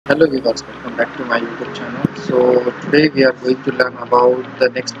Hello viewers, welcome back to my YouTube channel. So today we are going to learn about the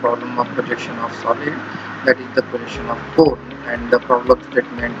next problem of projection of solid, that is the projection of cone, and the problem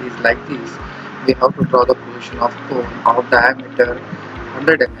statement is like this. We have to draw the projection of cone of diameter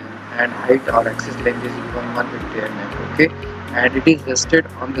 100 mm and height or axis length is equal to 150 mm, okay, and it is rested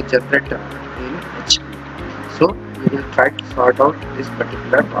on the generator in HP. So we will try to sort out this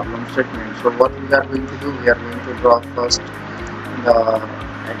particular problem statement. So what we are going to do, we are going to draw first the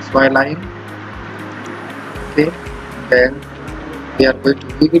XY line, okay, then we are going to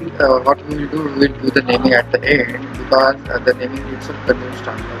what we will do, we will do the naming at the end because the naming gives us the new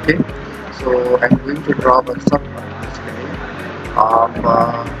start, okay. So I'm going to draw one circle basically of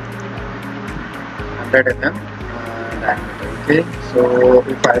 100 mm diameter, okay. So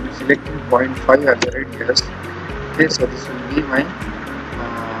if I am selecting 0.5 as a radius, okay, so this will be my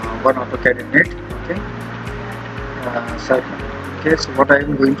one AutoCAD, okay, circle. Okay, so what I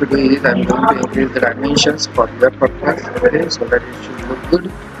am going to do is I am going to increase the dimensions for your purpose, okay, so that it should look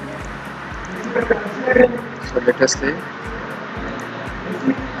good. So let us say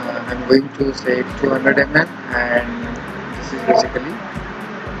I am going to say 200 mm and this is basically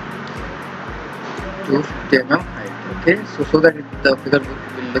 250 mm height, okay, so that the figure will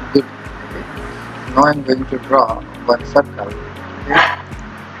look good, okay. Now I am going to draw one circle,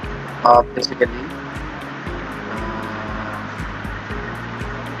 okay, basically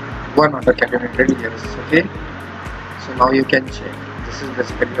one AutoCAD radius, okay. So now you can check, this is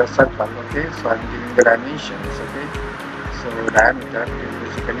basically a circle, okay. So I am giving the dimensions, okay. So diameter is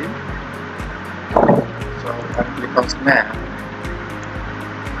basically, so I click on snap.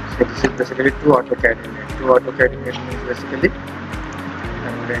 So this is basically 2 AutoCAD unit. 2 AutoCAD unit means basically I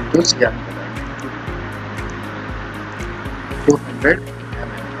am going to see 200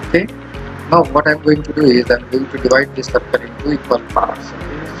 mm, okay. Now what I am going to do is I am going to divide this circle into equal parts,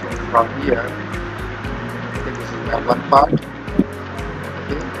 okay. So from here, okay, this is my one part,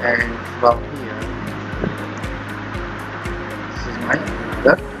 okay, and from here this is my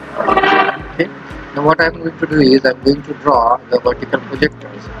another part, okay. Now what I am going to do is I am going to draw the vertical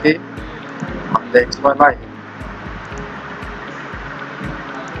projectors, okay, on the XY line.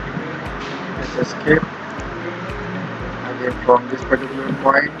 Let's escape again from this particular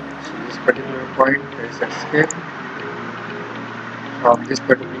point to this particular point, press escape. From this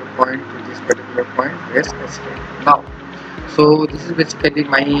particular point to this particular point, press escape. Now, so this is basically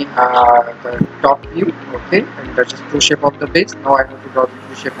my the top view, okay, and that's just true shape of the base. Now I have to draw the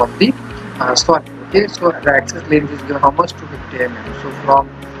true shape of the solid, okay. So the axis length is given how much? 250 mm. So from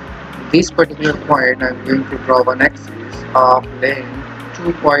this particular point, I'm going to draw one axis of length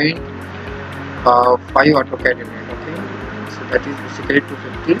 2.5 AutoCAD unit, okay. So that is basically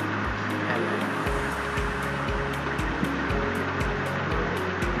 250 mm.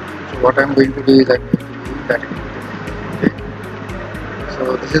 What I'm going to do is I'm going to use that, okay.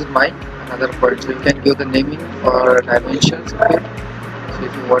 So this is my another point. So you can give the naming for dimensions, okay. So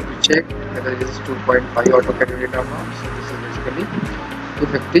if you want to check whether it is 2.5 AutoCAD unit or not, so this is basically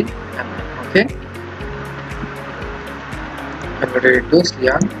 250 mm, okay. Converted into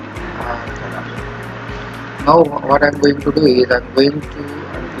cyan color. Now what I'm going to do is I'm going to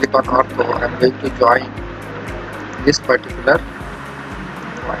click on ortho. I'm going to join this particular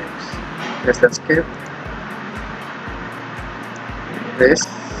point. Press escape, press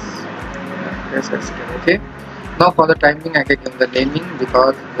escape, okay. Now for the timing I can give the naming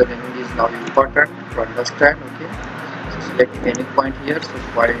because the naming is now important to understand, okay. So select any point here, so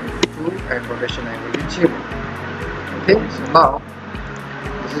point 2 and rotation angle is 0, okay. So now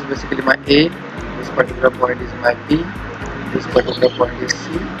this is basically my A, this particular point is my B, this particular point is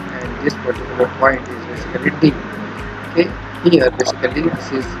C, and this particular point is basically D, okay. Here basically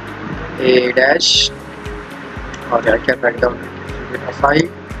this is A dash, or I can write down it aside,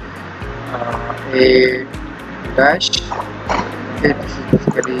 A dash, okay, this is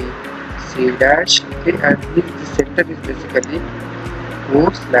basically C dash, okay, and the center is basically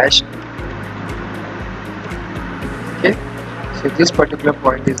O/B, okay. So this particular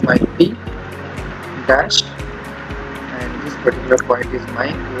point is my P dash and this particular point is my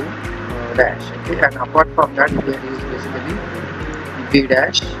O dash, okay, and apart from that here is basically B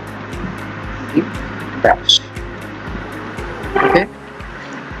dash, D dash, okay.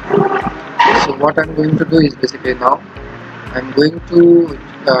 So what I'm going to do is basically now I'm going to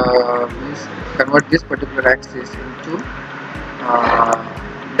convert this particular axis into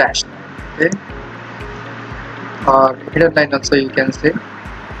dash line, okay, or hidden line also you can say.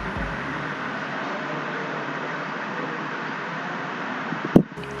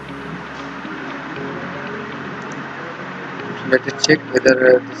 let us check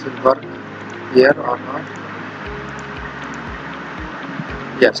whether this will work here or not.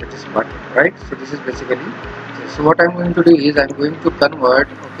 Yes, it is working, right? So this is basically this. So what I'm going to do is I'm going to convert,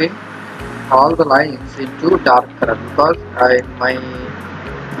 okay, all the lines into dark color, because in my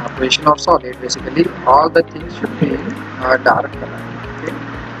position of solid, basically all the things should be in dark color. Okay,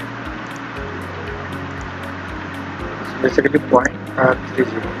 so basically point 30.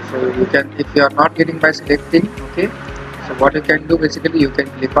 So you can, if you are not getting by selecting, okay, so what you can do, basically you can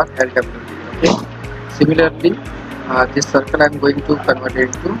click on LWD. Okay, similarly this circle I'm going to convert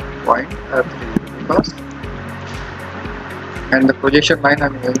it into point 3, because, and the projection line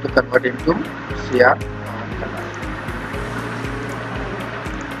I'm going to convert into CR.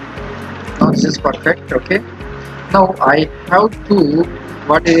 Now this is perfect. Okay, now I have to,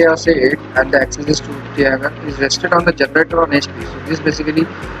 what area said, and the axis is to diagonal is rested on the generator on HP. So this basically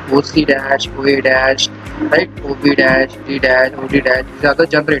OC dash, OA dash, right, OB dash, D dash, OD dash, these are the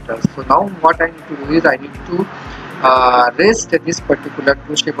generators. So now what I need to do is I need to rest this particular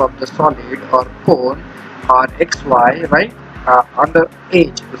two shape of the solid or cone on XY, right, on the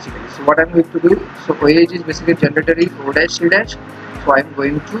edge basically. So what I'm going to do, so O edge is basically generator is O dash C dash, so I'm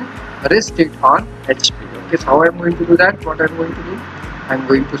going to rest it on HP. Okay, so how I'm going to do that, what I'm going to do, I'm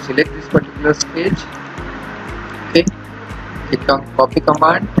going to select this particular sketch, okay, click on copy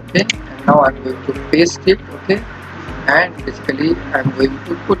command, okay, and now I'm going to paste it, okay, and basically I'm going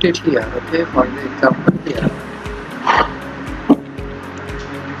to put it here, okay, for the example here,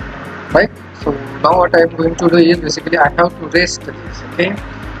 right. So now what I'm going to do is basically I have to rest this, okay.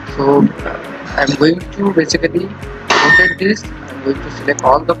 So I'm going to basically rotate this, I'm going to select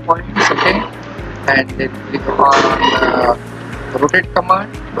all the points, okay, and then click on rotate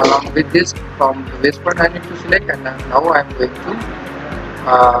command along with this. From the base point I need to select, and now I'm going to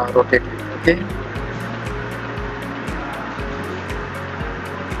rotate it, okay,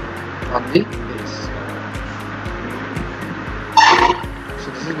 on the base.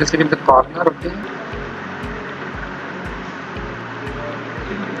 So this is basically the corner, okay.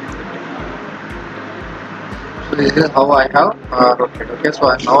 So this is how I have rotated, okay. So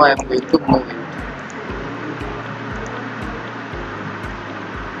now I am going to move it.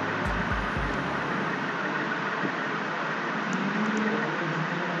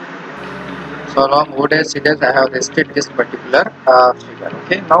 So along O dash C dash I have rested this particular figure.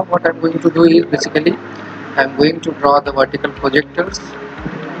 Okay, now what I am going to do is basically I am going to draw the vertical projectors.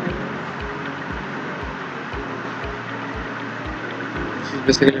 This is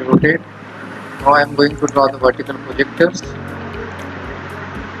basically rotate. Now I am going to draw the vertical projectors. So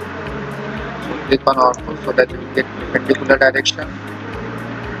click on ortho so that you will get perpendicular direction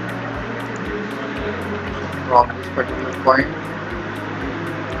from this particular point.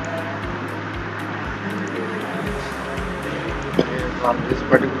 From this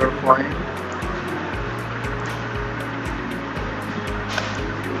particular point,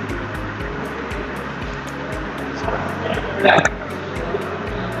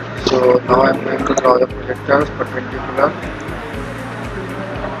 so now I am going to draw the projectors perpendicular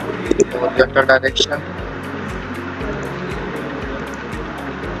horizontal direction.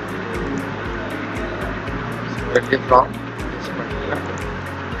 Directly from this particular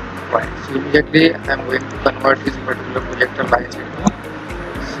point. So immediately I am going to convert this particular projector lines into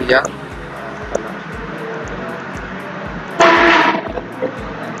CR.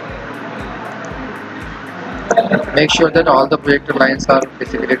 Make sure that all the projector lines are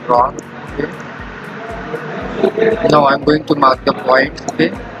basically drawn. Okay. Now I am going to mark the points.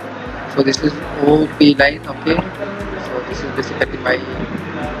 Okay. So this is OP line. Okay. So this is basically my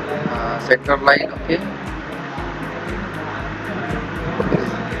center line. Okay.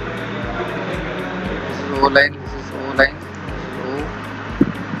 This is O line. This is O line.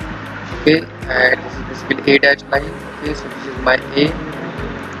 Okay, and this is basically A dash line. Okay, so this is my A.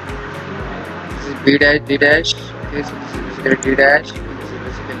 This is B dash, D dash. Okay, so this is basically D dash. This is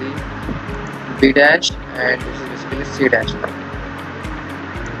basically B dash, and this is basically C dash line.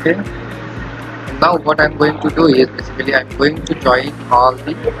 Okay, and now what I'm going to do is basically I'm going to join all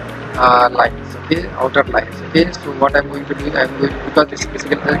the lines. Okay, outer lines. Okay, so what I'm going to do, I'm going, because this is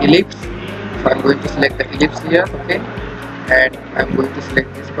basically the ellipse, so I'm going to select the ellipse here. Okay, and I'm going to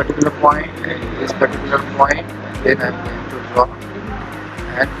select this particular point and this particular point, and then I'm going to draw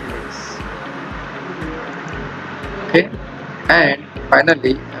an ellipse. Okay, and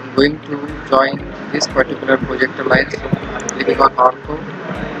finally I'm going to join this particular projector line. So I'm clicking on ortho,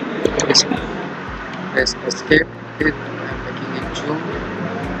 press escape. Okay, I'm making it zoom.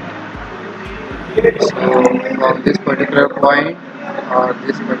 So from this particular point or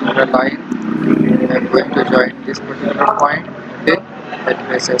this particular line, I'm going to join this particular point, Okay, let me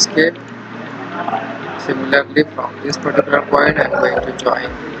press escape. Similarly, from this particular point I am going to join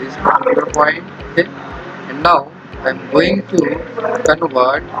this particular point. Okay, and now I am going to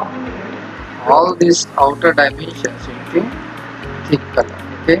convert all these outer dimensions into thick color.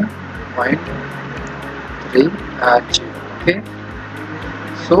 Okay, point 3 0. Okay,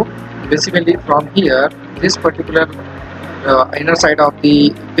 so basically from here this particular inner side of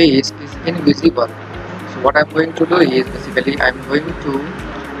the base is invisible. So what I'm going to do is basically I'm going to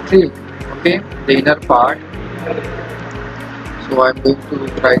trim, okay, the inner part. So I'm going to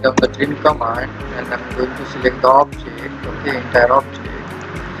write down the trim command and I'm going to select the object, okay, entire object.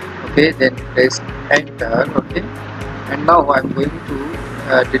 Okay, then press enter. Okay, and now I'm going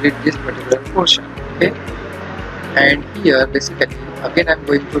to delete this particular portion. Okay, and here basically again I'm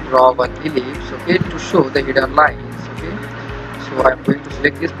going to draw one ellipse, okay, to show the hidden lines. Okay, so I'm going to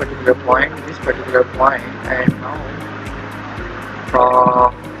select this particular point, and now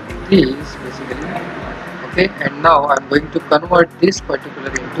from this basically, okay, and now I'm going to convert this particular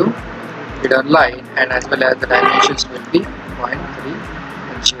into hidden line, and as well as the dimensions will be 0.3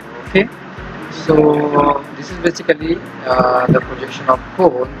 and 0. Okay, so this is basically the projection of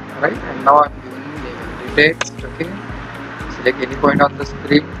cone, right? And now I'm giving the text. Okay, select any point on the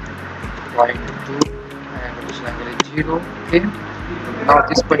screen, 0.2, and rotation angle is 0. Okay, now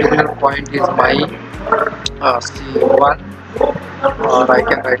this particular point is my C1, or I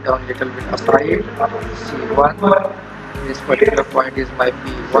can write down little bit aside, C1. This particular point is my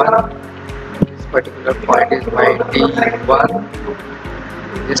P1. This particular point is my D1.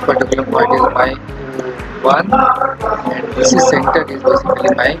 This particular point is my O1, and this is center is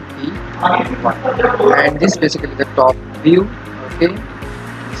basically my P1. And this basically the top view. Okay,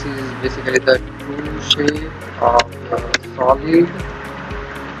 this is basically the true shape of the solid.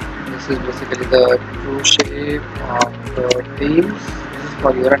 This is basically the true shape of the wheels. This is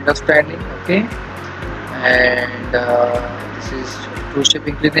for your understanding. Okay, and this is true shape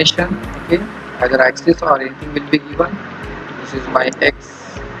inclination. Okay, either axis or anything will be given. This is my X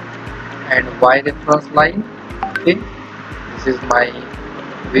and Y reference line. Okay, this is my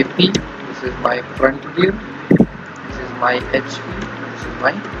VP, this is my front view, this is my HV, this is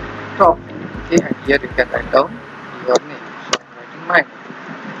my top view. Okay, and here you can write down your name. So I'm writing mine.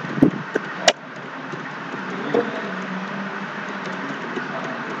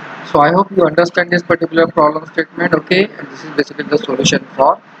 So I hope you understand this particular problem statement. Okay, and this is basically the solution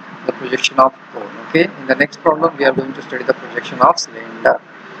for the projection of cone. Okay, in the next problem we are going to study the projection of cylinder.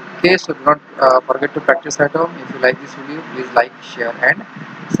 Okay, so do not forget to practice at home. If you like this video, please like, share and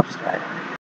subscribe.